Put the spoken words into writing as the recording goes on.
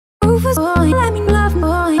Rufus boy, let me love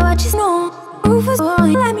boy, I just know. Rufus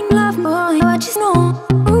boy, let me love boy, I just know.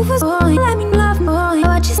 Rufus boy, let me love boy,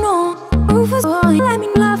 I just know. Rufus boy, let me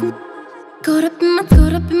love. Caught up in my tape.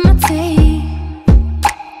 Caught up in my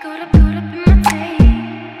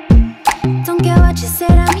tape. Don't care what you say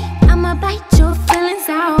to me, I'ma bite your feelings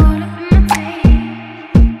out.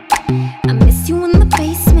 I miss you in the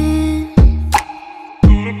basement.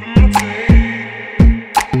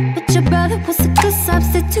 But your brother was a good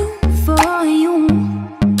substitute for you.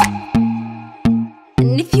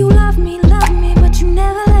 And if you love me, but you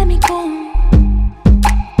never let me go.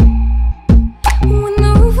 When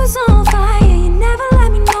the roof was on fire, you never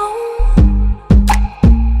let me know.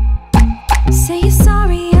 Say you're sorry.